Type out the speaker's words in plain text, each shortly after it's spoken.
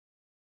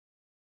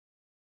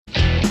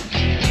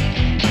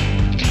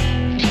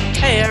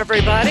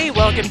everybody.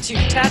 Welcome to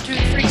Tattooed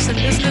Freaks and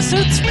Business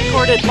Suits,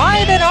 recorded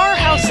live at our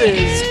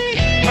houses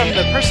from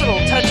the Personal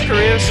Touch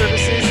Career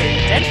Services in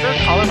Denver,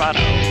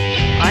 Colorado.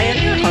 I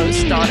am your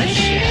host, Donna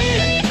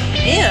Shannon,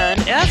 and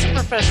as a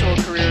professional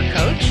career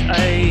coach,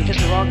 I hit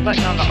the wrong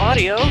button on the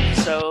audio,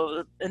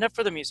 so enough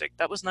for the music.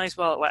 That was nice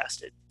while it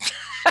lasted.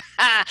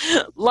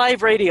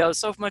 Live radio,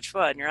 so much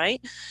fun, right?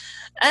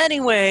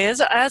 Anyways,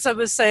 as I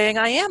was saying,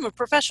 I am a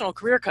professional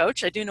career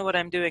coach. I do know what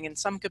I'm doing in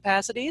some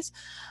capacities,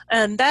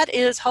 and that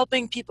is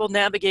helping people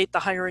navigate the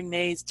hiring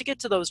maze to get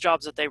to those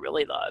jobs that they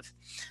really love.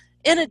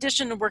 In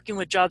addition to working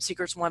with job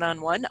seekers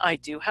one-on-one, I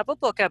do have a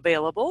book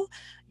available.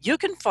 You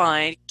can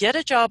find Get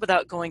a Job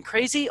Without Going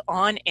Crazy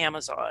on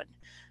Amazon.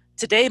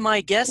 Today,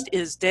 my guest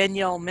is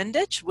Danielle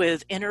Mindich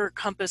with Inner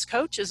Compass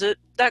Coach. Is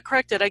that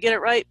correct? Did I get it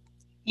right?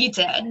 You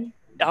did.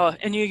 Oh,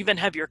 and you even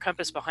have your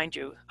compass behind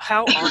you.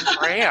 How on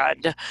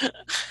brand.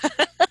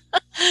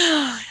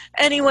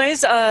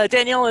 Anyways,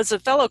 Danielle is a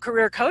fellow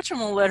career coach, and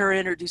we'll let her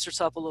introduce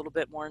herself a little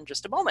bit more in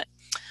just a moment.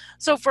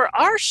 So for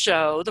our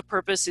show, the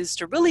purpose is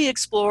to really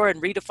explore and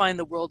redefine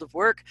the world of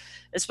work,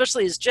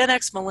 especially as Gen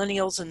X,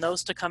 millennials, and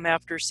those to come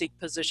after seek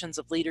positions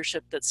of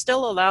leadership that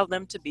still allow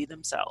them to be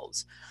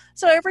themselves.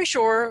 So every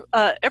show,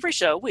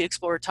 we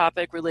explore a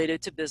topic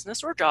related to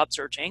business or job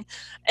searching.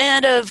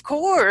 And of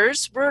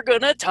course, we're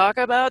going to talk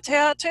about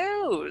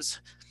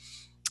tattoos.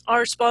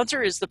 Our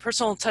sponsor is the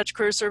Personal Touch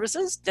Career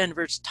Services,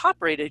 Denver's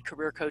top-rated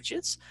career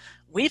coaches.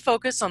 We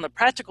focus on the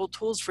practical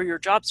tools for your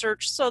job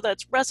search, so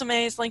that's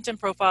resumes, LinkedIn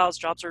profiles,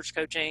 job search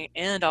coaching,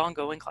 and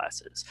ongoing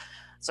classes.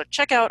 So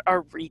check out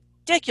our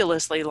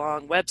ridiculously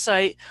long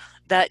website.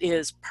 That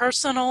is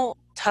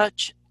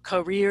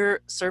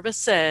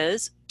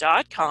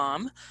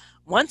personaltouchcareerservices.com.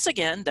 Once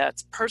again,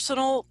 that's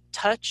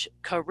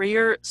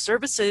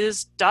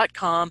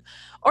personaltouchcareerservices.com.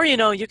 Or,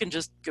 you can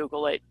just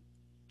Google it.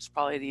 It's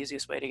probably the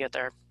easiest way to get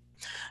there.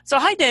 So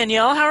hi,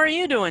 Danielle. How are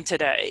you doing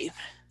today?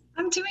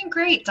 I'm doing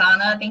great,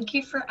 Donna. Thank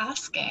you for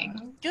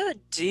asking. Good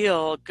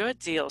deal. Good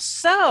deal.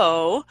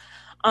 So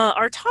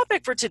our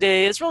topic for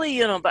today is really,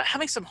 about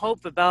having some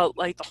hope about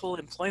like the whole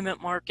employment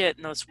market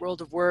and this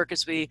world of work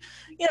as we,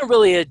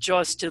 really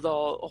adjust to the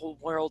whole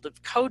world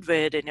of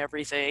COVID and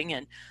everything.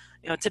 And,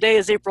 today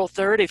is April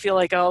 3rd. I feel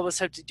like I always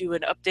have to do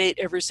an update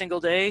every single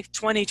day,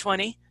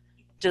 2020,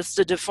 just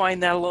to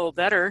define that a little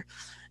better.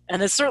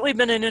 And it's certainly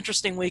been an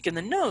interesting week in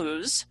the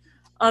news.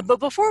 But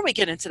before we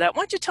get into that, why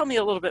don't you tell me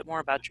a little bit more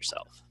about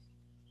yourself?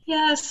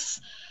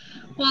 Yes.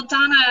 Well,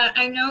 Donna,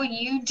 I know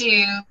you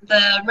do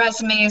the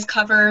resumes,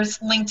 covers,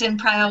 LinkedIn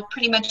profile,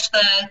 pretty much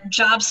the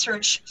job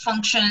search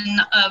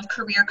function of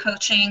career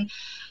coaching.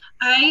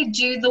 I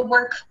do the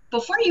work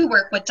before you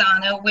work with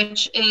Donna,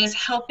 which is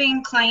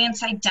helping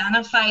clients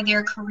identify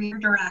their career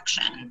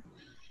direction.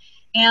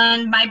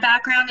 And my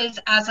background is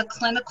as a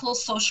clinical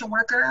social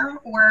worker,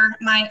 or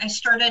I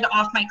started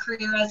off my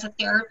career as a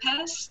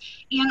therapist,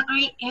 and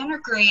I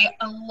integrate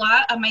a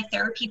lot of my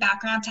therapy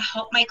background to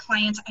help my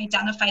clients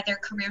identify their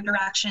career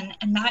direction,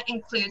 and that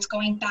includes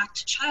going back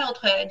to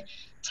childhood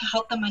to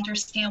help them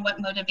understand what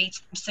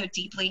motivates them so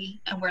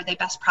deeply and where they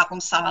best problem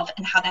solve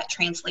and how that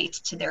translates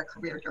to their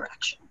career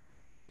direction.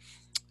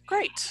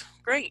 Great.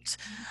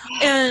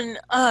 And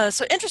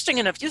so interesting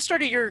enough, you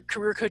started your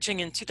career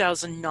coaching in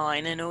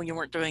 2009. I know you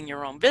weren't doing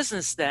your own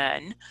business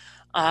then.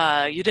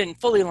 You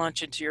didn't fully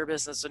launch into your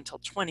business until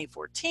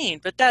 2014,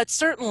 but that's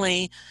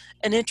certainly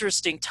an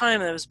interesting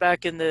time. It was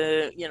back in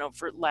the,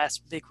 for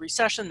last big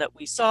recession that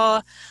we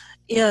saw.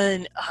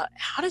 And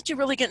how did you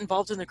really get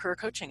involved in the career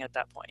coaching at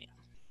that point?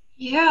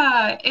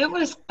 Yeah, it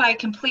was by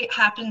complete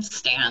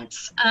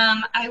happenstance.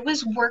 I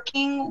was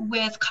working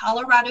with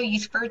Colorado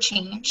Youth for a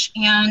Change,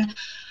 and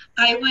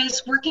I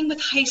was working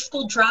with high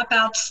school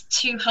dropouts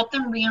to help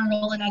them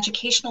re-enroll in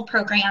educational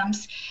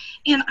programs.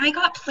 And I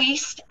got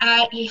placed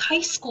at a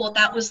high school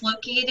that was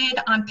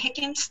located on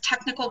Pickens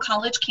Technical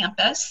College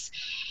campus.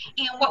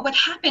 And what would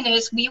happen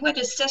is we would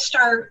assist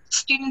our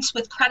students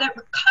with credit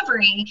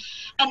recovery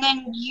and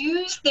then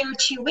use their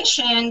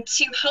tuition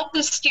to help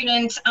the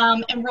students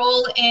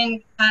enroll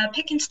in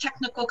Pickens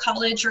Technical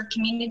College or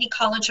Community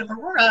College of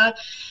Aurora.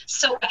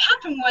 So what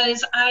happened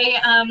was I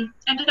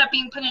ended up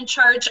being put in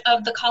charge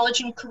of the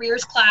college and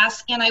careers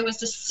class, and I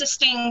was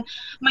assisting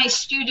my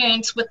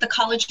students with the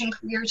college and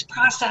careers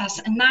process,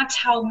 and that's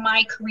how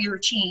my career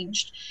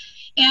changed.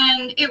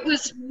 And it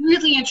was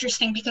really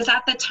interesting because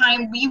at the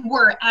time we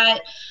were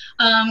at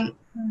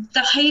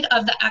the height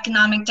of the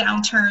economic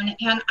downturn,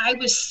 and I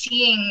was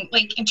seeing,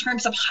 like, in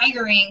terms of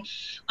hiring,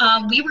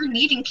 we were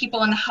needing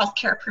people in the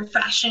healthcare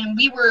profession.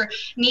 We were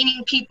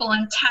needing people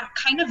in tech,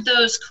 kind of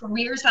those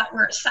careers that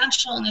were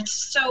essential. And it's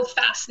so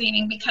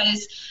fascinating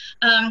because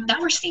now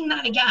we're seeing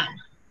that again.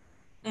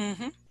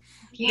 Mm-hmm.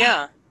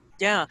 Yeah.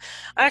 I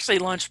actually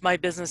launched my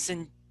business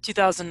in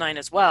 2009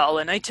 as well,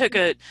 and I took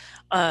a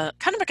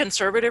kind of a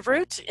conservative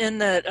route in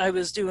that I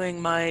was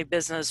doing my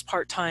business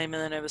part-time,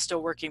 and then I was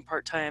still working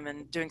part-time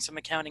and doing some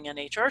accounting and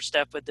HR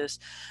stuff with this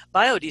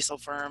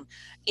biodiesel firm.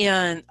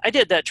 And I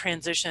did that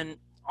transition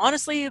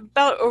honestly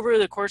about over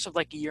the course of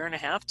like a year and a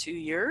half, 2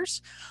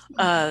 years.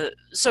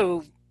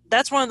 So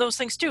that's one of those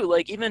things too.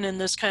 Like even in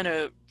this kind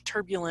of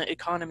turbulent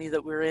economy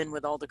that we're in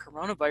with all the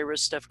coronavirus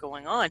stuff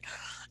going on,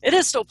 it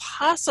is still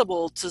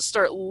possible to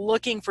start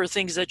looking for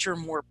things that you're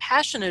more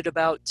passionate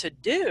about to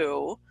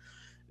do.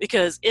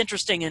 Because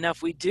interesting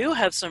enough, we do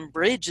have some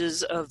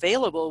bridges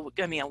available.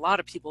 I mean, a lot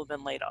of people have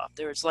been laid off.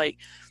 There's like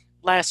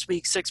last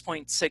week,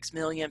 6.6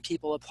 million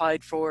people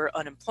applied for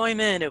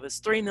unemployment. It was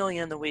 3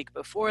 million the week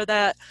before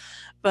that.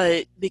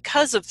 But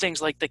because of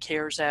things like the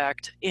CARES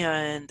Act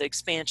and the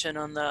expansion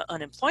on the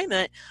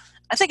unemployment,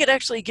 I think it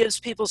actually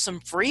gives people some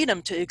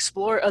freedom to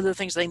explore other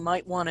things they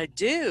might want to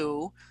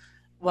do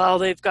while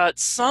they've got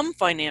some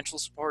financial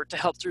support to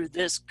help through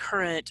this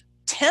current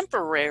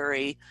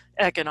temporary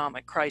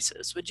economic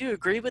crisis. Would you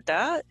agree with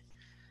that?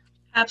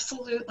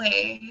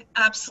 Absolutely.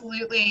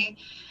 Absolutely.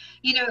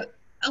 You know,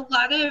 a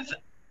lot of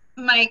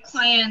my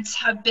clients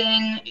have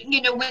been,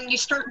 when you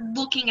start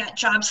looking at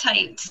job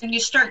sites and you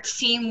start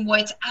seeing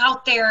what's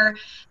out there,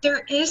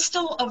 there is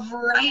still a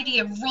variety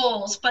of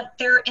roles, but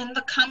they're in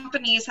the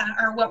companies that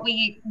are what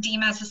we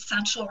deem as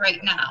essential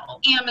right now.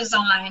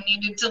 Amazon,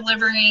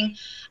 delivering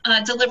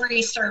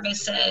delivery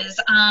services.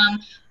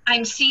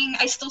 I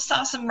still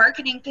saw some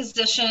marketing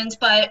positions,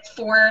 but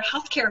for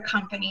healthcare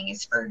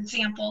companies, for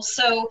example.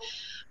 So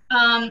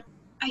um,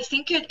 I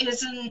think it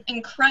is an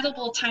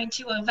incredible time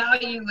to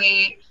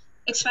evaluate,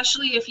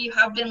 especially if you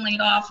have been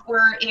laid off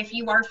or if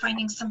you are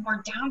finding some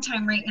more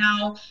downtime right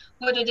now,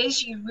 what it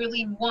is you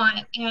really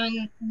want,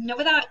 and know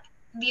that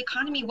the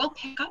economy will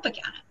pick up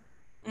again.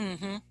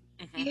 Mm-hmm.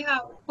 Mm-hmm. Yeah,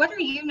 what are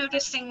you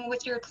noticing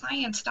with your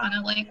clients,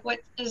 Donna? Like, what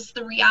is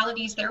the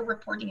realities they're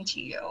reporting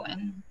to you?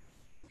 And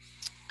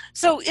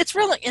So it's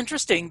really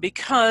interesting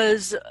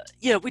because,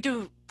 we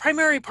do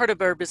primary part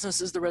of our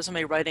business is the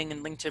resume writing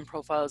and LinkedIn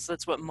profiles.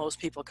 That's what most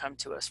people come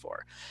to us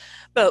for.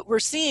 But we're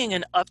seeing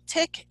an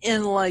uptick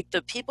in like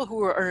the people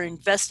who are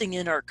investing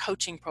in our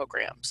coaching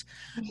programs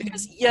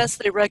because Mhm. yes,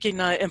 they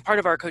recognize, and part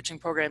of our coaching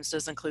programs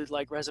does include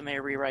like resume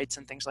rewrites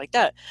and things like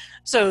that.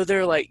 So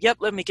they're like, yep,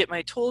 let me get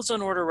my tools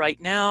in order right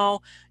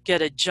now,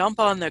 get a jump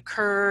on the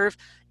curve,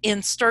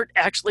 and start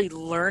actually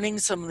learning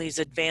some of these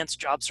advanced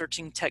job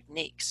searching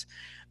techniques,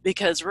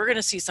 because we're going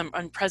to see some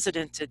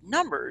unprecedented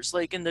numbers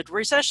like in the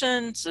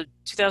recession. So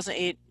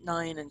 2008,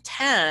 9, and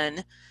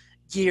 10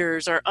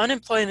 years, our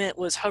unemployment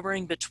was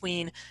hovering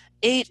between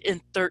 8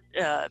 and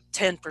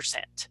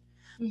 10%.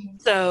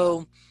 Mhm.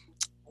 So,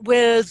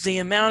 with the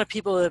amount of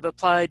people that have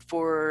applied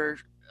for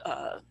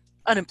uh,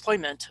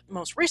 unemployment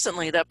most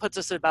recently, that puts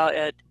us about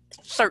at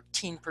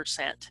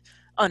 13%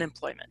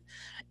 unemployment.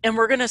 And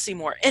we're going to see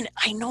more. And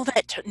I know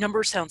that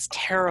number sounds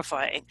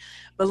terrifying,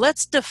 but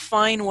let's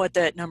define what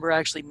that number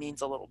actually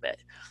means a little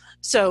bit.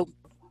 So,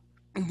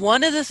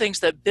 one of the things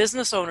that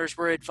business owners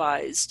were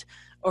advised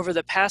over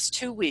the past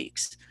 2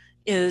 weeks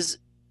is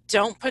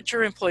don't put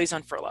your employees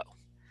on furlough.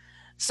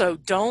 So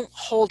don't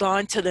hold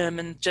on to them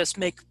and just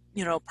make,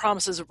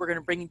 promises that we're going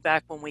to bring you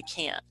back when we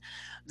can.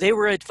 They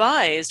were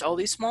advised, all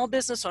these small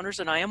business owners,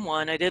 and I am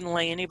one, I didn't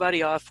lay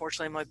anybody off.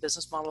 Fortunately, in my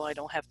business model, I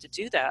don't have to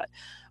do that.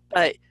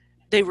 But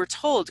they were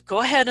told,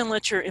 go ahead and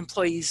let your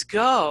employees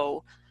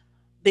go,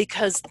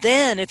 because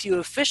then if you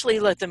officially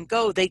let them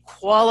go, they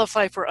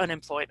qualify for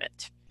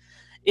unemployment.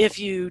 If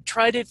you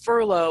try to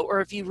furlough or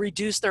if you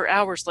reduce their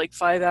hours like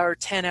 5 hours,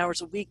 10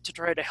 hours a week to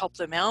try to help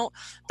them out,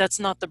 that's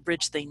not the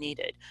bridge they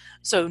needed.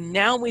 So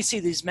now we see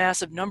these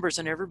massive numbers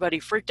and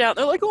everybody freaked out.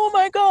 They're like, oh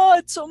my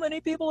God, so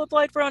many people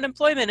applied for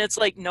unemployment. It's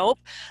like, nope,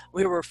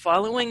 we were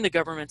following the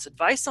government's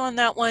advice on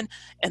that one.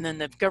 And then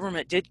the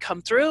government did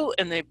come through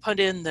and they put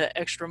in the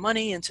extra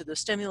money into the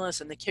stimulus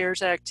and the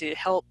CARES Act to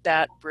help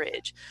that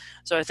bridge.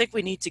 So I think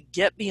we need to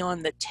get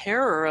beyond the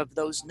terror of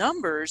those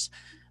numbers,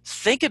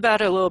 think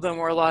about it a little bit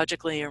more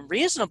logically and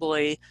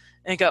reasonably,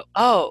 and go,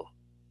 oh,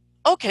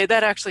 okay,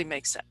 that actually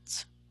makes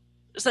sense.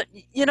 Is that,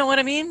 you know what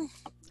I mean?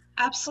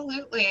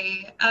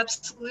 Absolutely,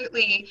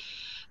 absolutely.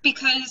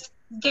 Because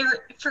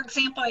there, for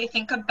example, I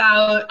think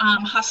about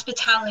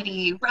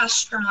hospitality,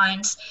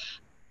 restaurants.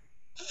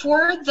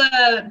 For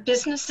the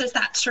businesses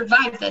that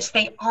survive this,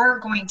 they are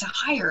going to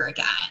hire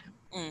again.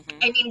 Mm-hmm.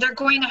 I mean, they're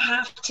going to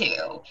have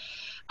to.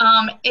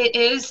 It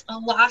is a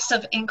loss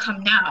of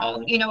income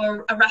now.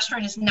 A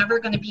restaurant is never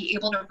going to be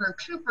able to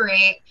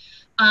recuperate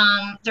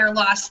their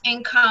lost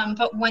income,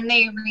 but when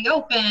they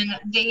reopen,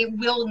 they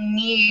will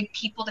need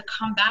people to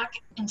come back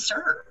and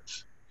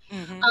serve.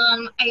 Mm-hmm.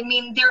 I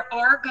mean, there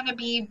are going to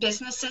be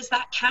businesses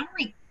that can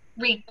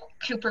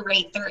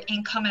recuperate their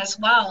income as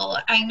well.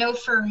 I know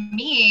for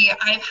me,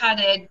 I've had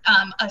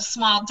a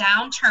small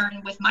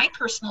downturn with my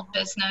personal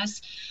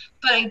business,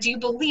 but I do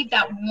believe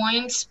that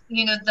once,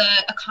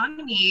 the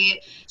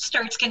economy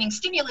starts getting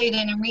stimulated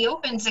and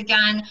reopens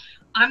again,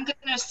 I'm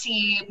going to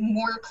see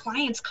more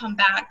clients come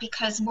back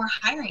because more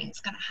hiring is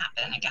going to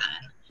happen again.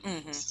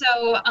 Mm-hmm.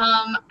 So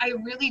I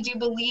really do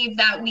believe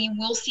that we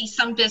will see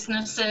some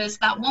businesses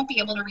that won't be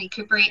able to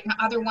recuperate and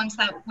other ones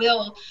that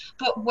will.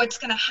 But what's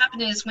going to happen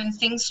is when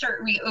things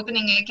start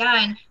reopening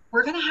again,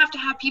 we're going to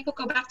have people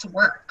go back to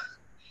work.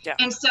 Yeah.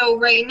 And so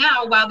right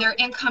now, while their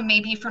income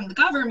may be from the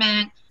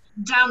government,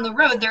 down the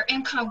road, their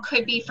income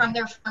could be from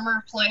their former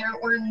employer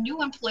or a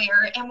new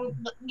employer.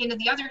 And,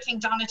 the other thing,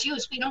 Donna, too,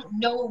 is we don't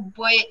know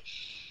what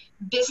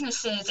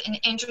businesses and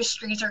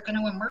industries are going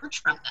to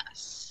emerge from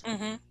this.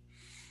 Mm-hmm.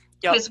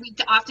 Yep. Because we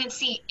often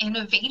see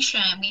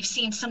innovation. We've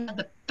seen some of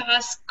the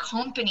best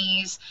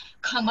companies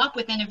come up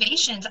with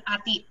innovations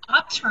at the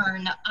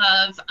upturn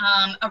of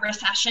a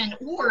recession,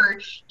 or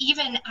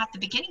even at the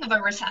beginning of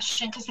a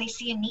recession, because they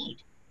see a need.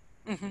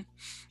 Mm-hmm.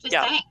 Just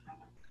Yeah. saying.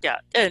 Yeah.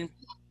 And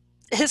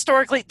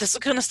historically, this is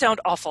going to sound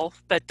awful,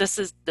 but this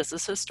is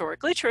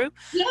historically true.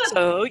 Yeah.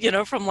 So,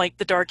 from like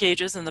the Dark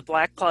Ages and the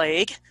Black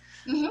Plague,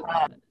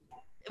 Mm-hmm.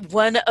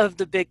 one of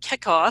the big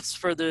kickoffs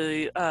for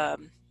the,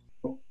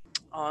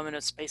 I'm going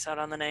to space out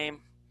on the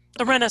name,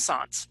 the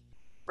Renaissance,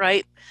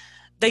 right?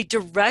 They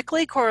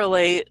directly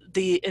correlate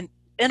the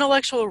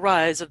intellectual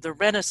rise of the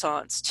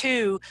Renaissance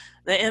to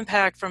the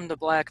impact from the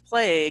Black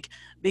Plague,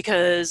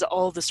 because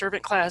all the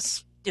servant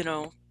class,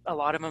 a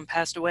lot of them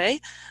passed away.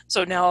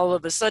 So now all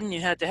of a sudden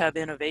you had to have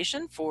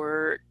innovation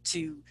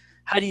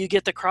how do you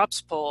get the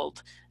crops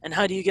pulled and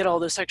how do you get all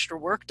this extra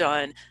work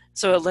done?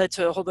 So it led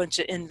to a whole bunch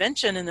of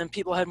invention, and then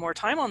people had more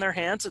time on their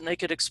hands and they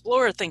could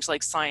explore things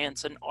like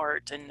science and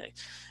art and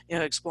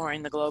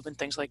exploring the globe and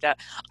things like that.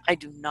 I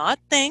do not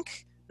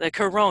think the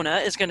corona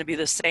is going to be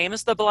the same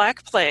as the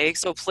Black Plague,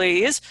 so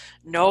please,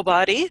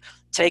 nobody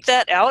take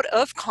that out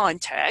of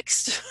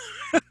context.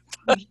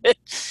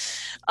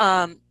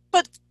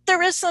 But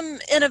there is some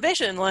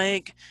innovation.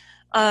 Like,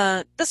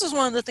 this is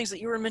one of the things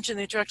that you were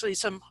mentioning that you actually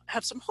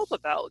have some hope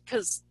about,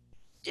 because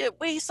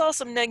we saw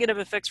some negative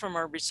effects from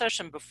our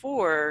recession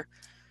before,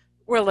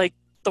 where like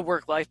the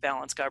work-life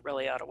balance got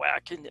really out of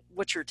whack. And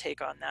what's your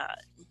take on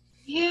that?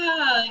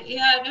 Yeah,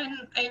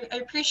 and I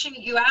appreciate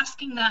you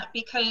asking that,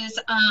 because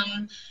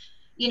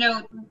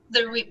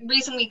the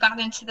reason we got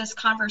into this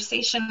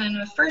conversation in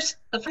the first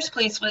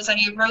place was I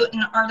wrote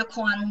an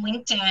article on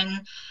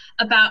LinkedIn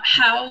about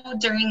how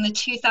during the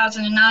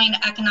 2009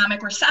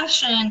 economic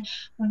recession,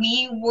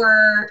 we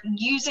were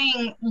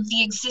using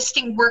the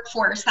existing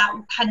workforce that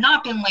had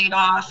not been laid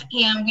off,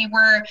 and we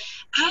were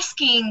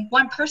asking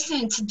one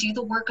person to do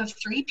the work of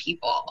 3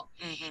 people.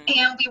 Mm-hmm.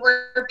 And we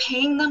were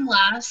paying them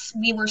less,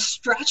 we were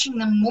stretching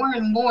them more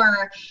and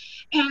more.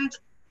 And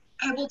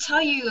I will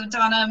tell you,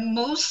 Donna,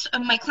 most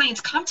of my clients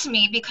come to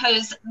me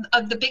because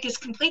of the biggest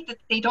complaint, that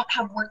they don't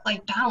have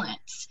work-life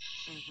balance.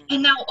 Mm-hmm.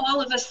 And now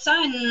all of a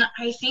sudden,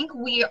 I think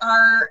we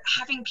are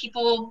having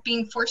people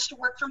being forced to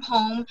work from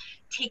home,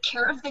 take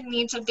care of the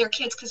needs of their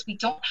kids because we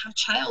don't have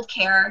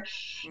childcare.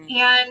 Mm-hmm.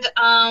 And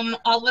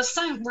all of a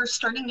sudden, we're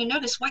starting to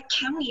notice, what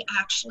can we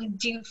actually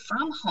do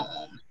from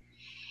home?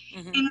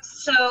 Mm-hmm. And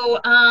so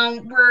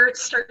we're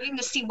starting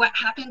to see what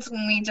happens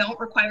when we don't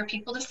require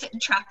people to sit in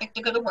traffic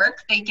to go to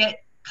work. They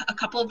get a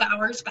couple of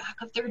hours back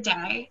of their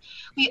day.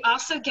 We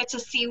also get to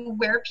see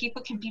where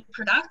people can be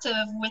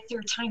productive with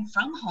their time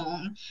from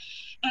home.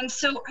 And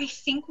so I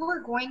think we're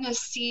going to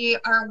see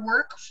our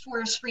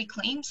workforce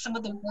reclaim some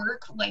of the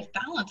work-life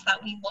balance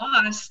that we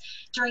lost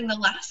during the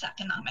last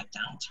economic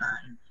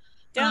downturn.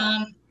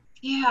 Yeah.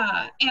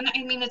 Yeah, and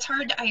I mean, it's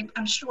hard.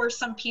 I'm sure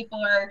some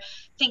people are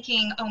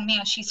thinking, oh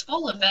man, she's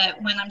full of it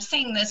when I'm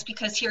saying this,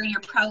 because here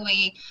you're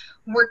probably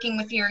working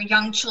with your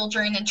young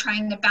children and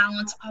trying to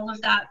balance all of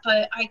that.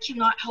 But I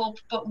cannot help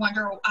but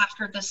wonder,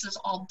 after this is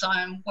all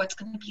done, what's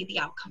going to be the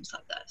outcomes of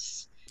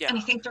this. Yeah. And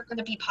I think they're going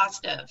to be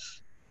positive.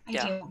 I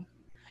do.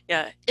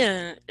 Yeah,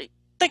 and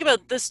think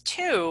about this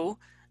too,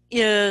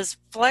 is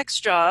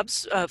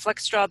FlexJobs,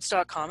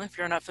 flexjobs.com, if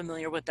you're not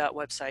familiar with that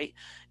website.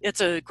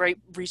 It's a great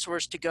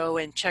resource to go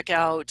and check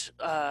out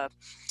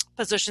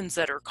positions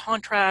that are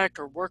contract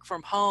or work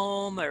from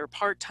home or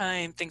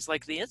part-time, things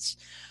like this.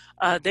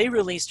 They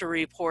released a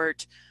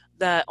report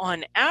that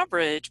on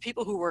average,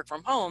 people who work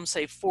from home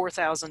save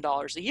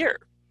 $4,000 a year,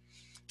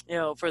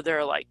 for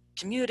their like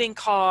commuting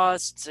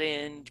costs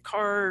and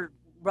car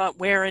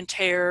wear and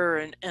tear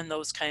and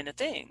those kind of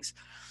things.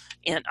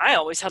 And I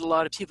always had a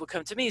lot of people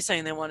come to me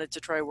saying they wanted to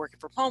try working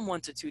from home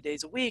 1 to 2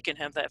 days a week and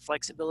have that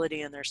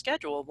flexibility in their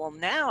schedule. Well,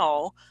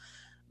 now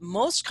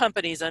most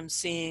companies I'm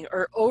seeing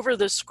are over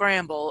the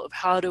scramble of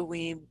how do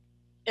we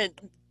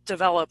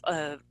develop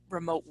a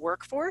remote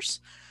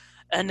workforce.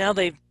 And now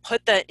they've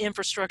put that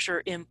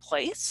infrastructure in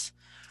place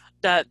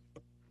that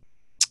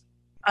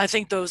I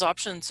think those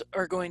options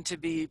are going to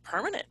be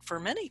permanent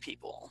for many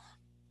people.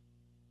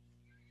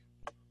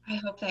 I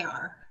hope they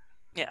are.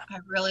 Yeah. I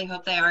really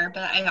hope they are,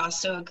 but I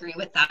also agree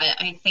with that.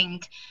 I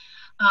think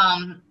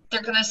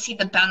they're going to see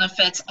the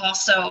benefits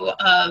also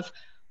of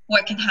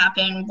what can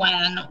happen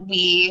when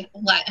we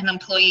let an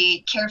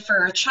employee care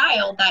for a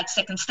child that's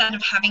sick. Instead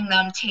of having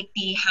them take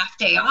the half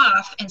day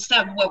off,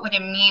 instead, what would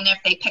it mean if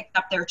they picked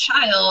up their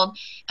child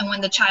and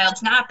when the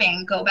child's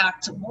napping, go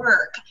back to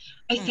work?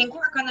 I think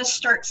we're going to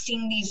start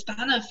seeing these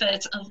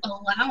benefits of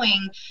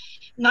allowing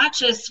not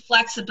just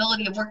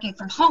flexibility of working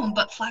from home,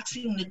 but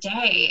flexing the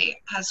day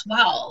as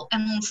well,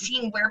 and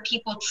seeing where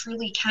people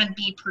truly can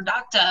be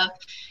productive,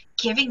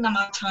 giving them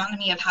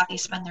autonomy of how they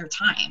spend their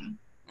time.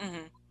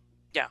 Mm-hmm.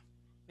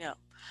 Yeah.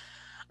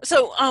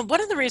 So,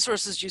 one of the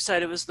resources you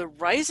cited was the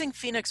Rising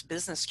Phoenix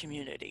Business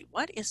Community.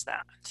 What is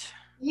that?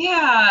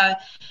 Yeah.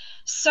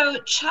 So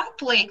Chuck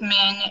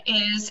Blakeman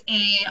is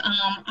a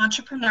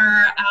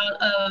entrepreneur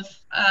out of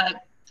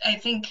I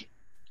think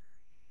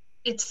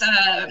it's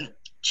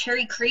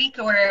Cherry Creek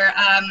or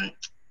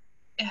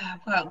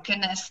well,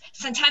 goodness,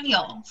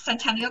 Centennial,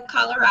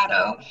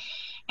 Colorado,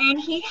 and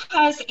he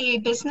has a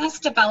business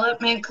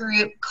development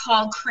group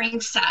called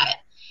Crankset.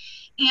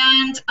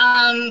 And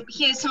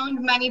he has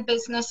owned many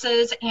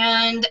businesses,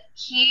 and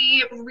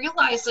he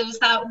realizes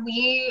that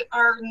we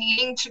are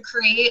needing to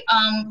create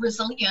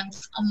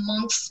resilience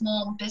amongst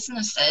small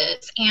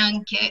businesses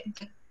and get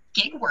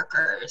gig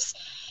workers.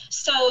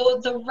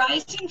 So the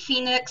Rising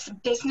Phoenix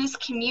Business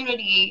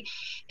Community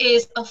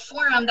is a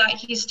forum that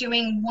he's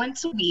doing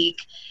once a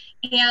week.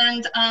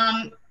 And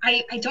I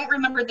don't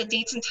remember the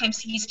dates and times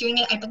he's doing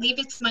it. I believe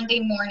it's Monday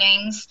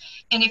mornings.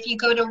 And if you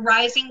go to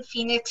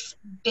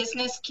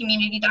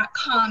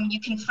risingphoenixbusinesscommunity.com,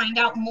 you can find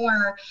out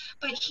more.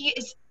 But he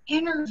is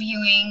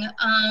interviewing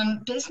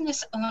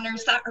business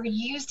owners that are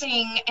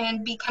using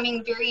and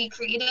becoming very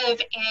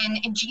creative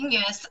and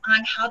ingenious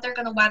on how they're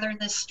going to weather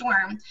this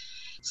storm.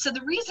 So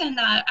the reason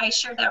that I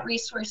share that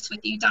resource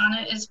with you,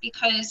 Donna, is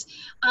because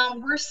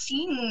we're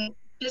seeing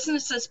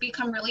businesses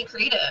become really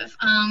creative.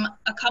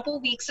 A couple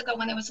of weeks ago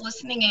when I was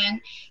listening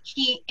in,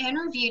 he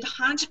interviewed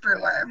Hans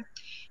Brewer,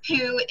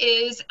 who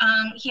is,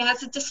 he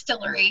has a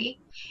distillery.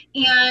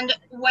 And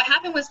what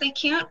happened was they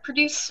can't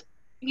produce,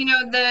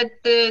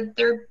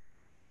 their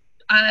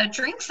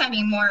drinks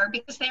anymore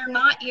because they're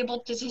not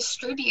able to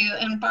distribute,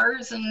 and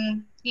bars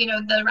and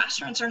the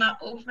restaurants are not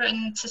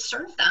open to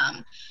serve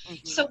them.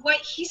 Mm-hmm. So what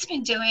he's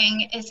been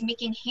doing is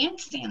making hand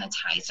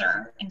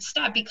sanitizer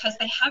instead, because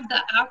they have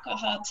the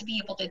alcohol to be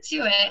able to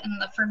do it in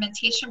the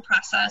fermentation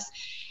process,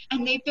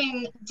 and they've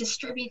been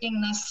distributing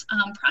this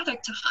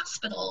product to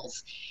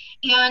hospitals.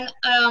 And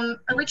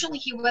originally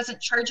he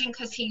wasn't charging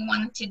because he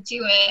wanted to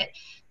do it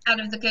out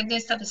of the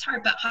goodness of his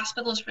heart, but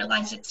hospitals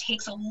realize it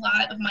takes a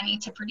lot of money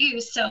to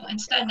produce. So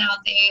instead now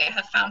they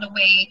have found a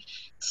way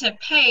to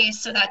pay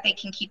so that they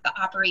can keep the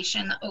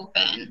operation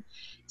open.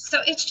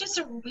 So it's just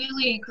a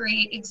really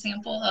great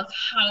example of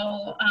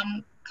how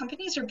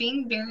companies are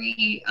being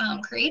very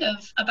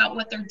creative about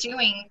what they're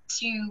doing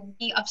to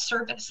be of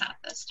service at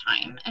this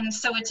time. And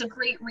so it's a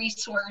great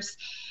resource.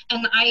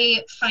 And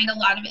I find a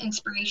lot of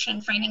inspiration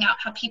finding out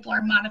how people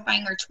are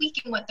modifying or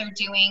tweaking what they're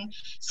doing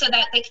so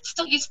that they can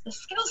still use the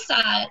skill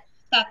set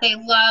that they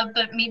love,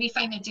 but maybe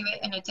find to do it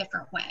in a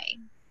different way.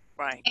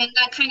 Right. And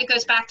that kind of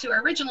goes back to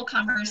our original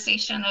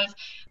conversation of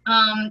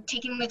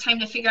taking the time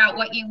to figure out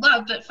what you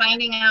love, but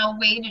finding out a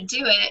way to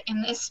do it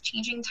in this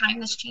changing time,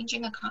 this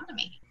changing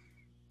economy.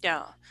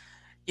 Yeah.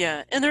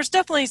 Yeah. And there's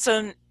definitely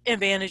some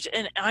advantage.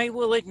 And I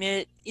will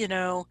admit,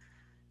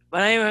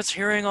 when I was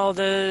hearing all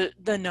the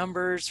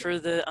numbers for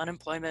the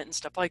unemployment and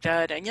stuff like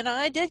that, and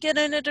I did get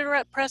in a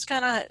direct press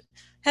kind of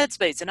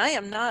headspace, and I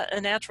am not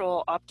a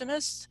natural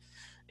optimist.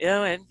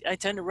 And I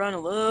tend to run a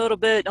little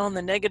bit on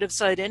the negative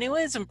side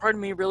anyways, and part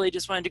of me really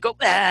just wanted to go,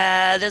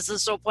 this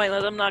is so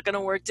pointless. I'm not going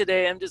to work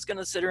today. I'm just going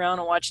to sit around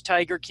and watch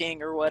Tiger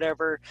King or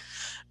whatever.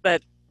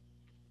 But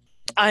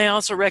I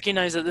also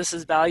recognize that this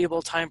is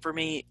valuable time for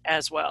me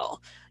as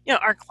well.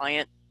 Our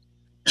client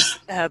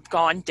have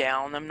gone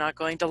down. I'm not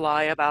going to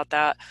lie about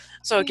that.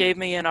 So it gave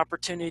me an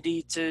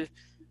opportunity to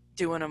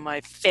do one of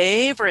my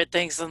favorite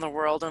things in the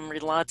world and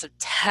read lots of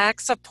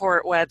tech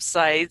support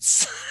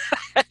websites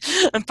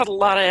and put a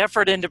lot of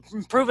effort into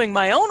improving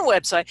my own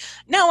website.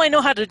 Now I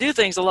know how to do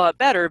things a lot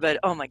better, but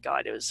oh my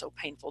God, it was so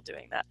painful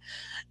doing that.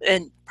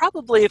 And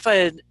probably if I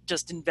had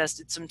just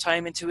invested some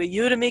time into a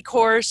Udemy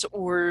course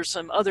or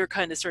some other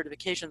kind of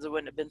certifications, it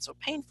wouldn't have been so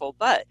painful.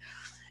 But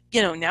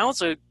now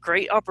it's a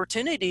great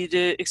opportunity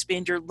to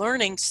expand your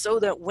learning so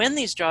that when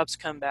these jobs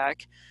come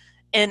back,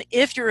 and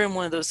if you're in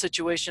one of those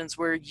situations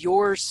where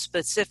your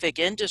specific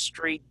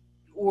industry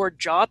or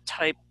job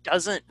type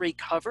doesn't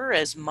recover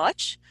as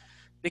much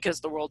because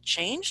the world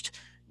changed,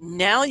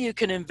 now you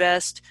can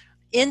invest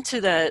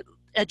into that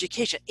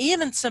education,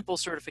 even simple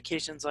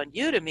certifications on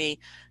Udemy,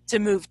 to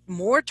move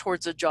more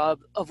towards a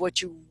job of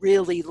what you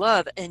really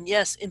love. And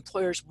yes,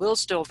 employers will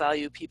still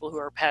value people who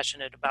are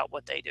passionate about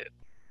what they do.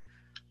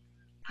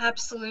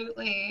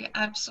 Absolutely,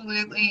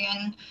 absolutely.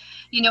 And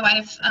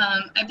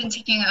I've been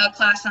taking a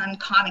class on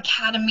Khan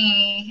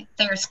Academy.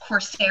 There's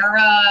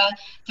Coursera.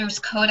 There's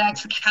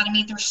Codex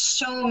Academy. There's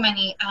so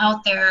many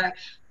out there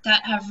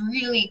that have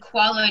really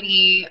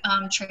quality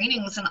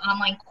trainings and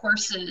online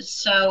courses.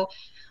 So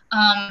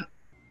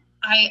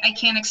I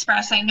can't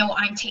express. I know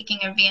I'm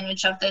taking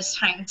advantage of this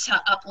time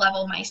to up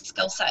level my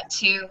skill set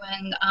too,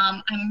 and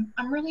I'm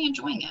really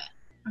enjoying it.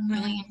 I'm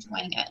really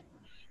enjoying it.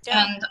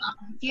 Yeah.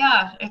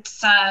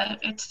 And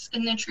it's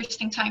an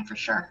interesting time for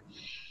sure.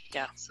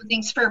 Yeah. So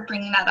thanks for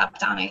bringing that up,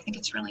 Donna. I think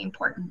it's really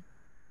important.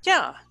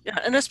 Yeah, yeah,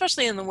 and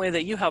especially in the way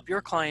that you help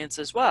your clients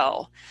as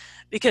well,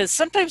 because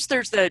sometimes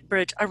there's that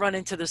bridge. I run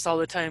into this all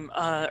the time.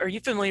 Are you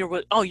familiar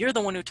with? Oh, you're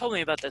the one who told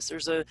me about this.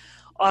 There's a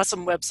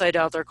awesome website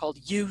out there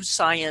called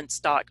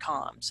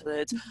youscience.com. So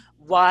that's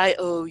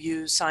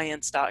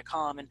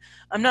youscience.com. And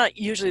I'm not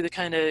usually the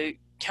kind of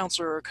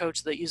counselor or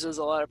coach that uses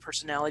a lot of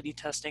personality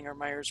testing or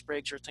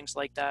Myers-Briggs or things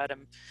like that.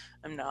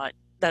 I'm not.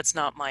 That's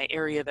not my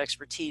area of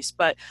expertise,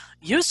 but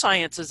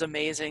Science is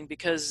amazing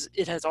because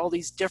it has all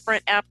these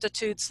different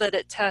aptitudes that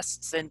it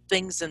tests and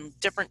things and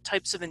different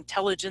types of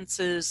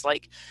intelligences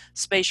like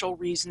spatial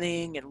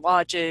reasoning and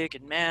logic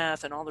and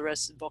math and all the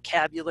rest of the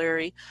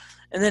vocabulary.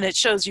 And then it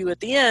shows you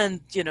at the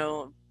end,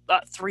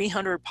 about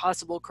 300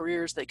 possible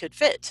careers that could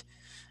fit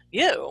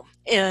you.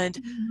 And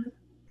Mhm.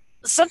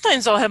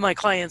 sometimes I'll have my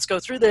clients go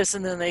through this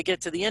and then they get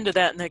to the end of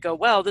that and they go,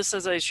 well, this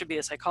says I should be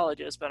a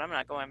psychologist, but I'm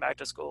not going back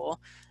to school.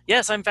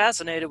 Yes, I'm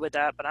fascinated with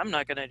that, but I'm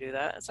not going to do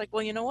that. It's like,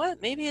 well, you know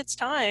what? Maybe it's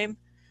time,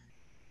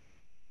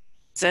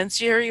 since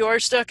here you are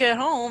stuck at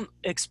home,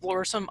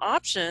 explore some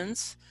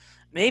options.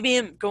 Maybe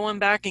going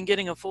back and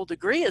getting a full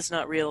degree is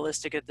not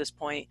realistic at this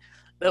point,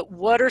 but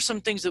what are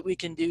some things that we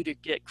can do to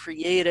get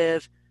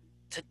creative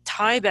to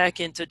tie back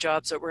into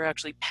jobs that we're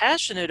actually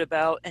passionate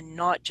about and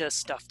not just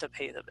stuff to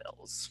pay the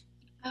bills?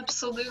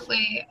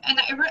 Absolutely. And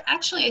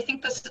actually, I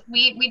think this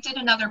we did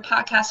another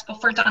podcast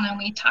before, Donna, and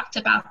we talked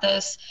about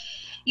this.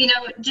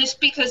 Just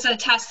because a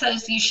test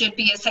says you should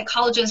be a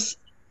psychologist,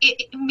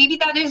 maybe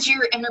that is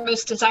your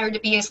innermost desire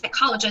to be a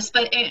psychologist,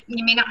 but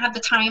you may not have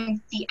the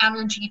time, the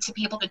energy to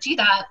be able to do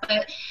that.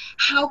 But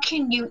how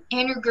can you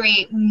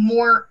integrate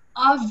more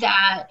of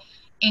that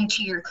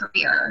into your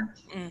career?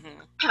 Mm-hmm.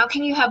 How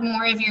can you have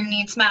more of your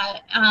needs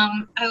met?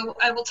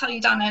 I will tell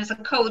you, Donna, as a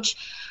coach,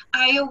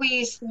 I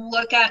always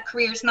look at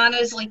careers not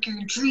as like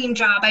your dream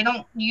job. I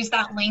don't use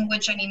that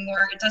language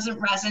anymore. It doesn't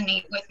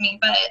resonate with me.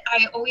 But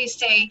I always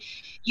say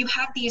you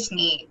have these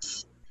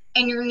needs,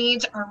 and your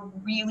needs are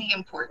really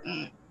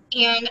important.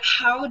 And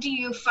how do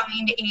you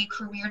find a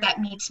career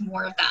that meets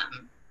more of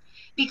them?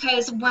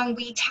 Because when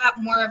we tap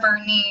more of our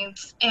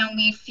needs and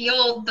we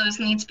feel those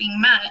needs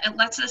being met, it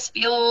lets us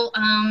feel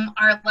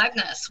our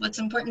aliveness, what's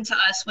important to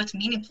us, what's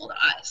meaningful to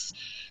us.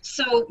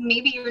 So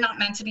maybe you're not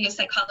meant to be a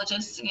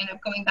psychologist,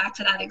 going back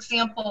to that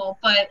example,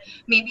 but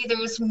maybe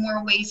there's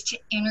more ways to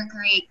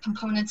integrate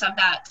components of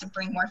that to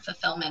bring more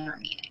fulfillment or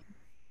meaning.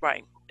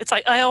 Right. It's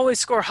like I always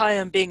score high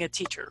on being a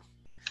teacher.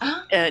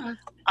 And Ah,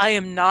 I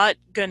am not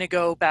going to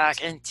go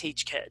back and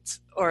teach kids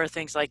or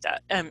things like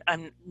that.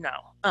 I'm no,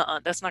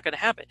 that's not going to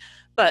happen.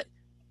 But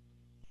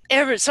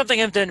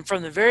something I've done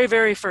from the very,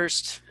 very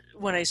first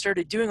when I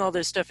started doing all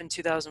this stuff in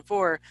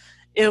 2004,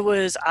 it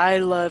was I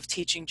love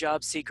teaching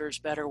job seekers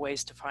better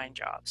ways to find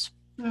jobs.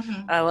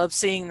 mm-hmm. I love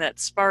seeing that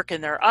spark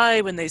in their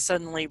eye when they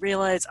suddenly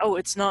realize, oh,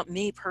 it's not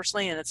me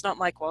personally and it's not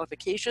my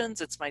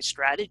qualifications, it's my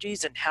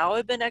strategies and how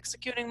I've been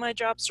executing my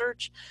job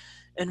search,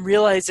 and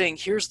realizing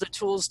here's the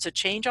tools to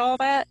change all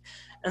that,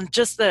 and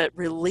just the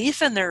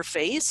relief in their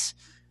face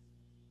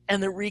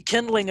and the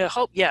rekindling of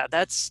hope. Yeah,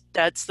 that's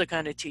the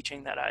kind of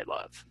teaching that I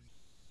love.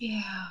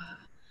 Yeah.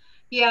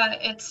 Yeah,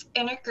 it's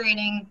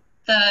integrating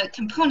the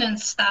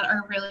components that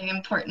are really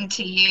important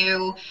to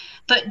you,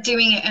 but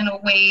doing it in a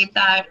way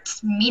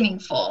that's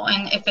meaningful.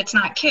 And if it's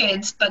not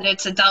kids, but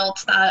it's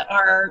adults that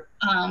are,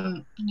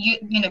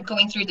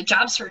 going through the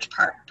job search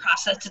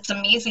process, it's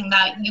amazing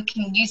that you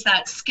can use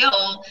that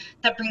skill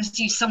that brings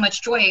you so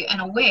much joy in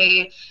a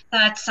way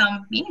that's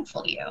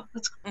meaningful to you.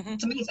 Mm-hmm.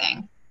 It's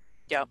amazing.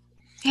 Yeah.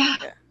 Yeah.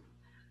 Yeah.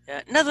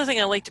 Yeah. Another thing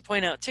I like to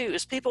point out too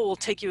is people will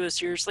take you as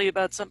seriously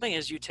about something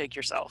as you take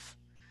yourself.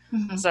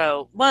 Mm-hmm.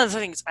 So one of the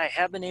things I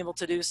have been able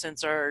to do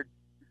since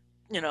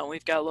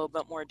we've got a little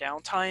bit more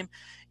downtime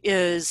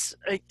is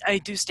I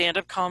do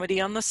stand-up comedy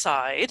on the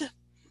side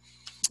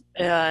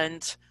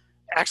and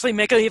actually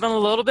make even a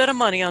little bit of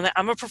money on that.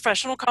 I'm a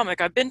professional comic.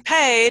 I've been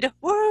paid.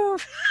 Woo!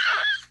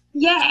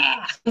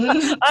 Yeah.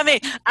 I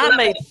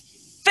made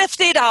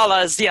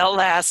 $50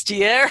 last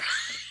year.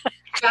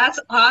 That's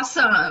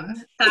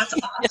awesome. That's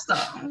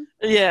awesome.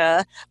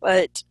 Yeah,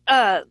 but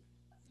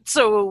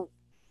so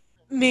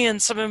me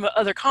and some of the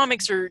other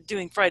comics are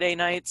doing Friday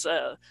nights,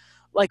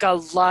 like a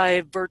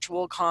live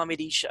virtual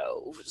comedy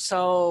show.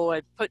 So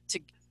I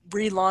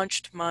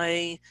relaunched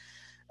my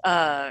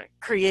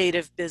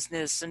creative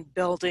business and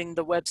building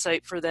the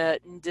website for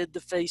that, and did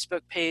the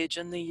Facebook page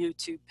and the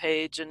YouTube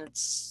page, and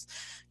it's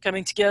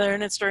coming together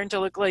and it's starting to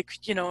look like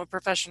a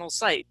professional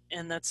site.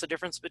 And that's the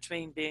difference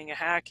between being a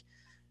hack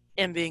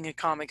and being a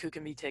comic who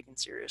can be taken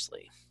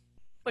seriously,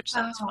 which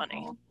sounds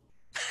funny. Oh,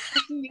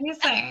 that's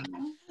amazing.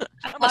 I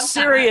I'm a love that.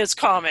 serious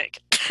comic.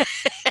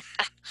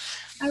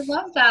 I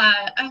love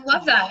that. I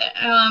love that.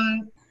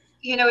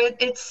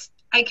 It's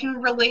I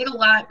can relate a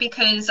lot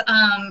because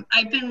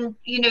I've been,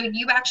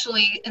 you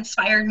actually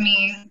inspired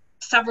me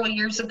several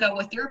years ago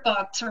with your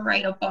book to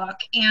write a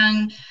book,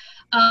 and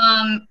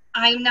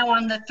I'm now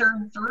on the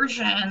third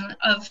version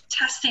of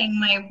testing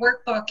my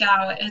workbook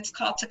out. It's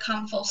called To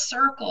Come Full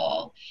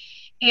Circle.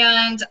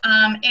 And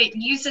it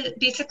uses,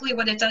 basically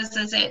what it does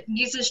is it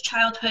uses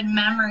childhood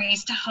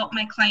memories to help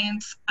my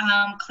clients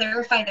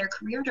clarify their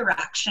career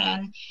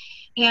direction.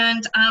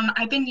 And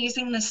I've been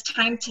using this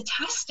time to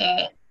test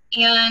it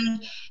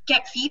and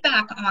get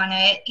feedback on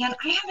it. And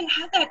I haven't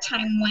had that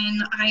time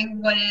when I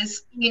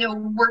was,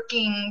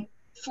 working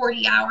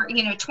 40 hour,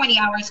 20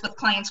 hours with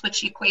clients,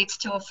 which equates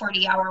to a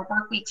 40-hour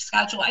work week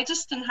schedule. I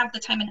just didn't have the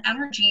time and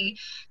energy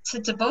to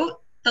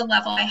devote the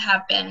level I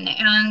have been.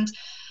 And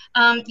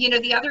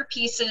the other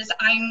piece is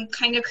I'm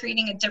kind of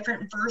creating a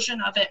different version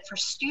of it for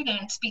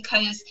students,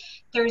 because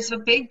there's a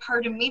big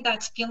part of me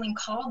that's feeling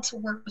called to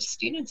work with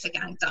students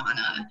again,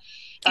 Donna.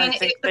 I And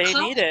think the they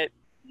college, need it.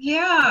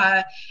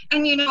 yeah.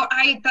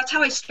 And that's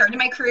how I started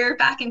my career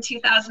back in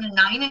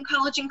 2009 in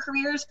college and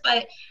careers.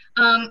 But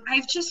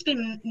I've just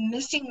been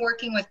missing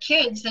working with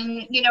kids.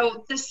 And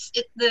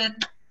the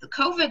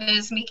COVID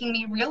is making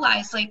me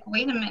realize, like,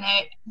 wait a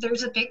minute,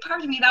 there's a big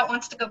part of me that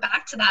wants to go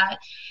back to that.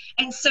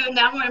 And so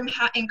now I'm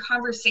in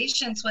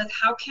conversations with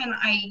how can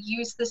I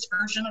use this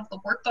version of the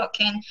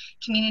workbook in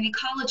community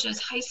colleges,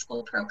 high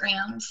school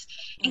programs,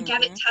 and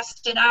get it Mm-hmm.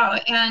 tested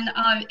out. And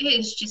it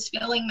is just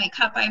filling my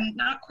cup. I'm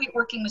not quite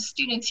working with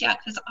students yet,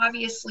 because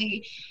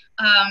obviously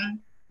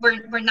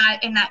we're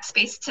not in that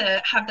space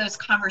to have those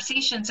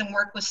conversations and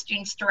work with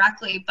students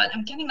directly, but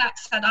I'm getting that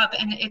set up,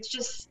 and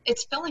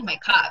it's filling my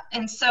cup.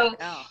 And so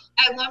Yeah.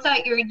 I love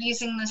that you're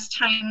using this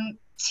time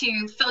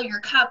to fill your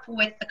cup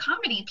with the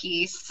comedy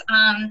piece,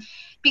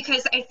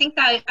 because I think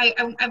that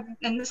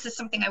and this is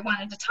something I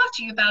wanted to talk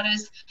to you about,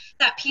 is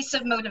that piece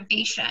of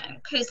motivation.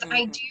 Because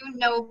I Mm-hmm. do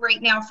know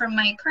right now from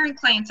my current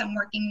clients I'm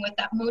working with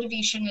that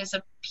motivation is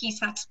a piece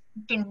that's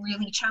been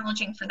really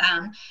challenging for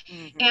them.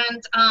 Mm-hmm.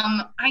 And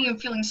I am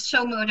feeling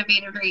so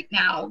motivated right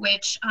now,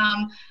 which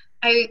I'm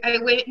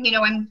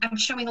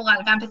showing a lot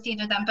of empathy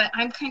to them, but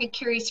I'm kind of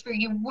curious for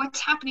you,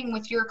 what's happening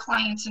with your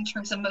clients in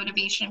terms of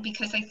motivation,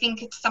 because I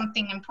think it's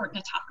something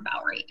important to talk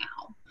about right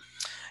now.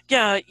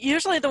 Yeah,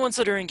 usually the ones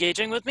that are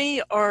engaging with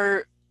me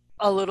are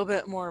a little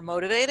bit more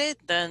motivated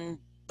than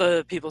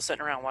the people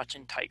sitting around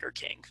watching Tiger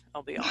King,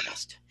 I'll be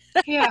honest.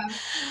 Yeah.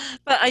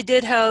 But I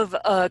did have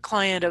a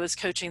client I was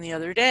coaching the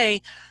other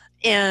day,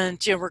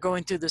 and we're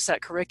going through the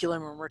set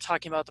curriculum and we're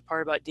talking about the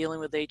part about dealing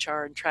with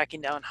HR and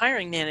tracking down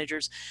hiring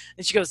managers.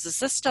 And she goes, "Is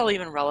this still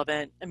even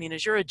relevant? I mean,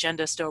 is your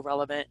agenda still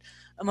relevant?"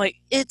 I'm like,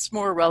 "It's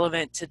more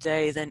relevant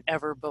today than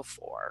ever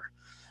before,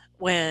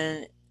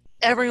 when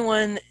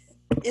everyone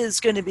is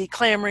going to be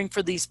clamoring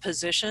for these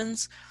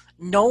positions.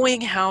 Knowing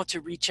how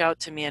to reach out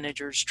to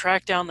managers,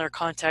 track down their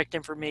contact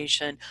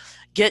information,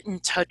 get in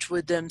touch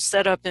with them,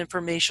 set up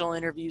informational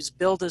interviews,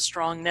 build a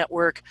strong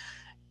network.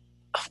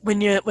 When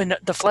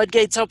the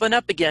floodgates open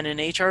up again and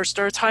HR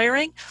starts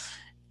hiring,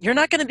 you're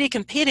not going to be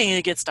competing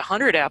against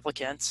 100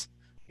 applicants.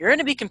 You're going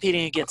to be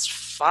competing against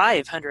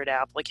 500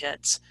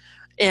 applicants.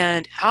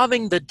 And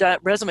having the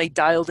resume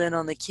dialed in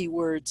on the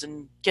keywords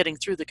and getting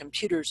through the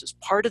computers is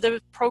part of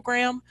the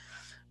program.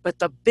 But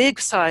the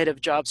big side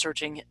of job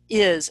searching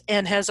is,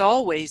 and has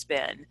always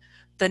been,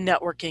 the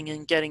networking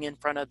and getting in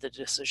front of the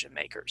decision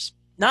makers.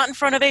 Not in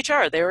front of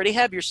HR, they already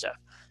have your stuff.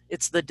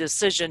 It's the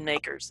decision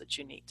makers that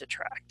you need to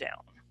track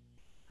down.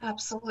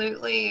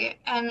 Absolutely.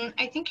 And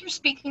I think you're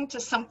speaking to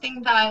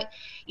something that,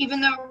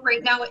 even though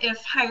right now,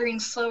 if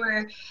hiring's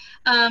slower,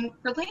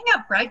 we're laying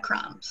out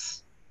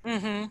breadcrumbs.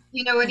 Mm-hmm.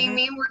 You know what I Mm-hmm.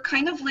 mean? We're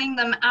kind of laying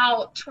them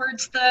out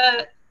towards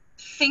the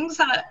things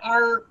that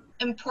are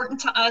important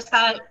to us,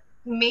 that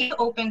may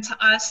open to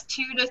us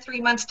 2 to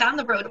 3 months down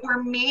the road,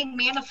 or may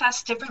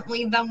manifest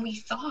differently than we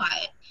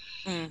thought.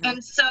 Mm-hmm.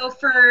 And so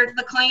for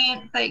the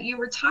client that you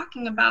were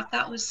talking about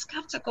that was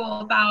skeptical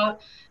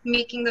about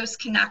making those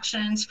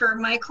connections, for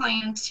my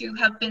clients who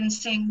have been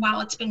saying,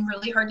 wow, it's been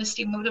really hard to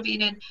stay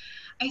motivated,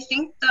 I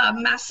think the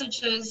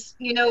message is,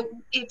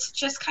 it's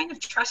just kind of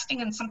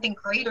trusting in something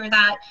greater,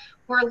 that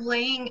we're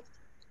laying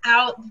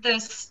out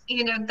this,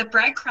 the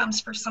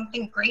breadcrumbs for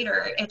something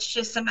greater. It's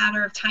just a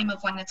matter of time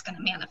of when it's going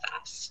to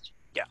manifest.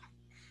 Yeah.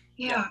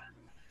 Yeah. Yeah.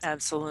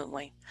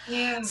 Absolutely.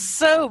 Yeah.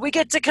 So we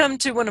get to come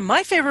to one of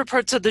my favorite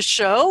parts of the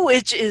show,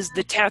 which is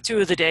the tattoo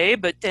of the day.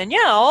 But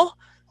Danielle,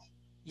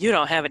 you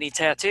don't have any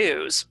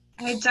tattoos.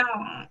 I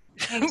don't.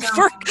 I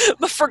for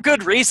don't. for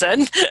good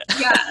reason.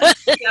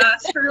 Yes,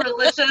 yes. For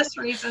religious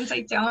reasons,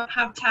 I don't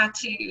have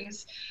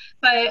tattoos.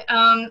 But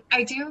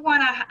I do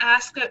want to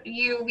ask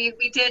you,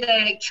 we did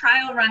a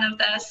trial run of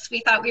this.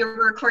 We thought we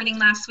were recording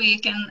last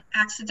week and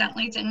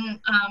accidentally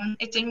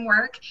it didn't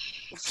work.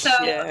 So,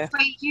 Yeah.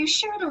 but you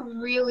shared a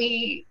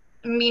really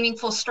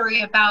meaningful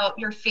story about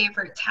your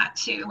favorite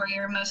tattoo, or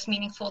your most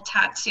meaningful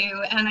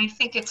tattoo. And I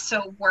think it's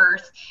so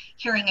worth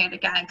hearing it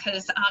again,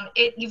 because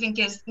it even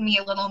gives me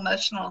a little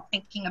emotional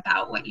thinking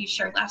about what you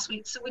shared last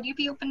week. So would you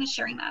be open to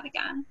sharing that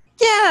again?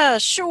 Yeah,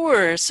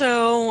 sure.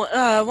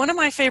 So, one of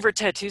my favorite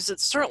tattoos,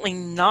 it's certainly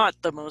not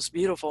the most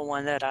beautiful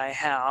one that I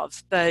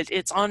have, but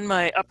it's on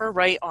my upper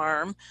right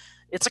arm.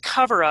 It's a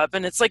cover up,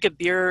 and it's like a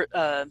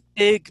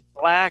big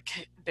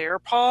black bear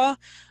paw,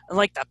 and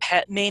like the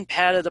main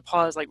pad of the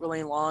paw is like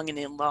really long and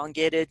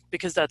elongated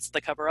because that's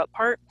the cover up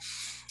part.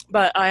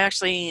 But I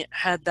actually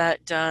had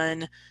that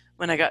done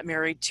when I got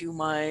married to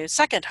my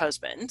second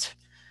husband,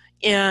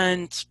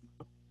 and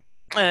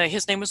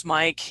his name was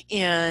Mike,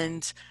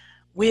 and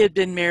we had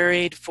been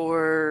married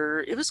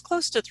for, it was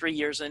close to 3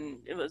 years, and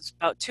it was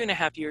about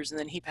 2.5 years, and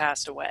then he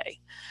passed away.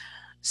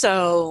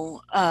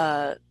 So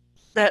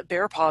that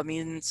bear paw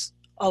means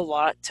a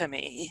lot to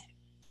me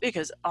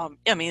because,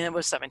 I mean, it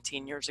was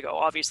 17 years ago.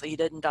 Obviously, he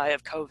didn't die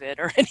of COVID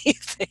or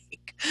anything.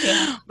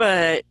 Yeah.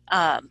 But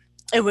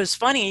it was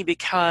funny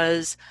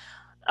because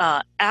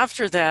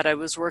after that, I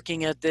was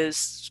working at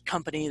this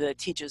company that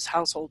teaches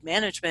household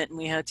management, and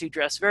we had to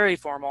dress very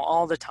formal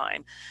all the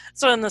time.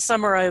 So in the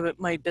summer,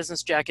 my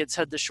business jackets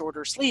had the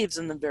shorter sleeves,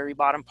 and the very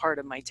bottom part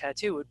of my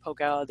tattoo would poke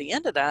out of the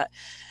end of that.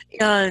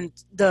 And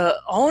the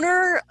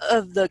owner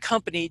of the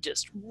company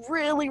just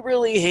really,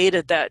 really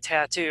hated that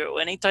tattoo.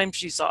 Anytime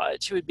she saw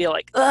it, she would be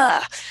like,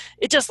 ugh,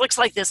 it just looks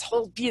like this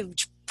whole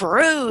huge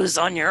bruise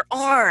on your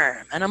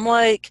arm. And I'm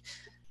like,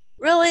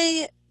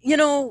 really? You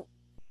know,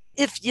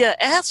 if you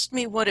asked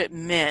me what it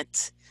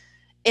meant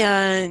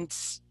and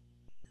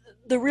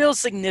the real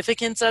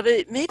significance of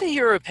it, maybe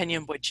your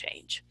opinion would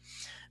change.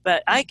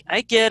 But I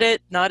get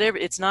it.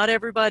 It's not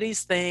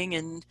everybody's thing.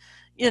 And,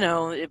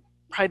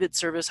 private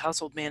service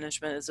household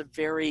management is a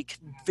very,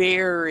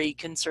 very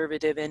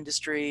conservative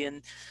industry.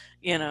 And,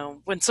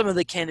 when some of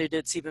the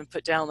candidates even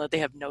put down that they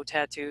have no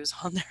tattoos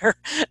on their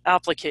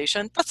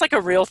application, that's like a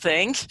real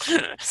thing.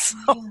 So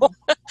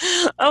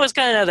I was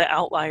kind of the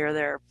outlier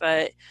there.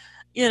 But,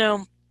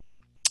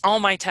 all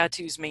my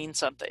tattoos mean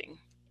something,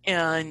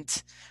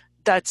 and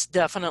that's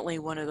definitely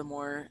one of the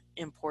more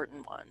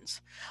important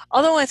ones.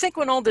 Although I think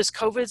when all this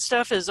COVID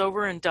stuff is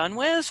over and done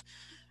with,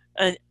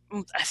 I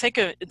think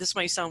this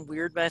might sound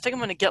weird, but I think I'm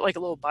going to get like a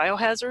little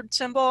biohazard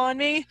symbol on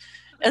me,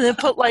 and then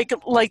put like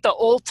the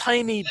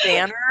old-timey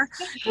banner,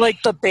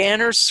 like the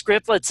banner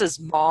script that says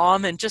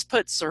mom, and just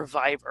put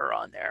survivor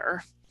on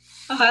there.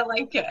 Oh, I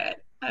like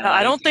it.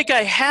 I don't think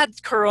I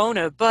had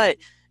corona, but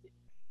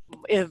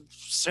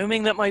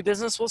assuming that my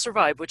business will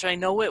survive, which I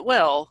know it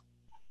will,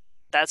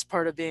 that's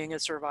part of being a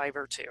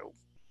survivor too.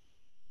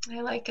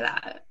 I like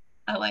that.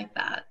 I like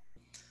that.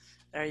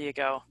 There you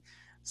go.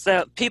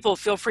 So people,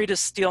 feel free to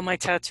steal my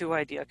tattoo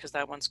idea because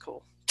that one's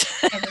cool.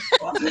 It is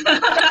cool.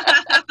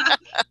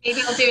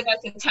 Maybe I'll do it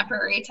as a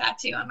temporary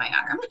tattoo on my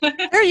arm.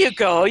 There you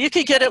go. You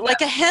could get it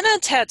like a henna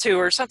tattoo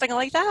or something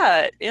like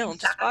that.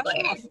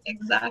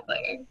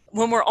 Exactly.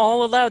 When we're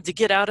all allowed to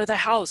get out of the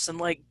house and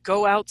like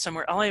go out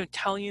somewhere, I'll even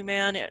tell you,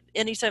 man,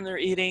 anytime they're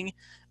eating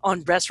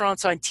on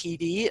restaurants on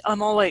TV,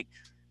 I'm all like,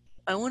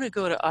 I want to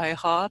go to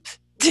IHOP.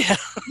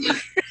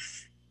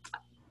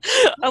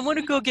 I want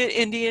to go get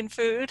Indian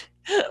food.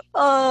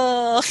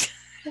 Oh.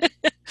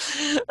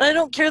 I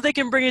don't care, they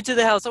can bring it to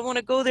the house. I want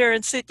to go there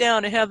and sit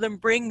down and have them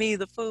bring me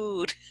the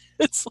food.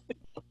 It's like,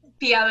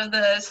 be out of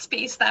the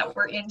space that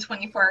we're in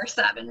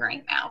 24/7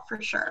 right now,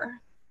 for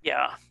sure.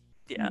 Yeah.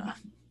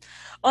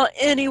 Well,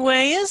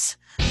 anyways,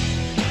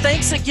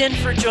 thanks again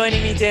for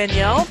joining me,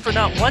 Danielle, for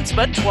not once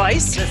but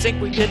twice. I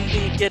think we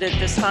didn't get it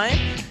this time.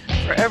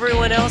 For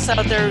everyone else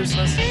out there who's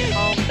listening at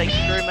home, thank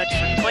you very much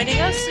for joining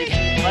us. If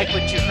you like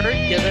what you heard,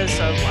 give us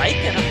a like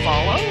and a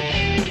follow.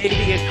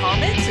 Maybe a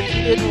comment. If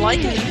you didn't like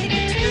it, keep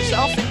it to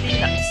yourself and be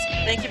nice.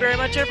 Thank you very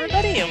much,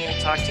 everybody, and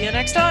we'll talk to you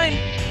next time.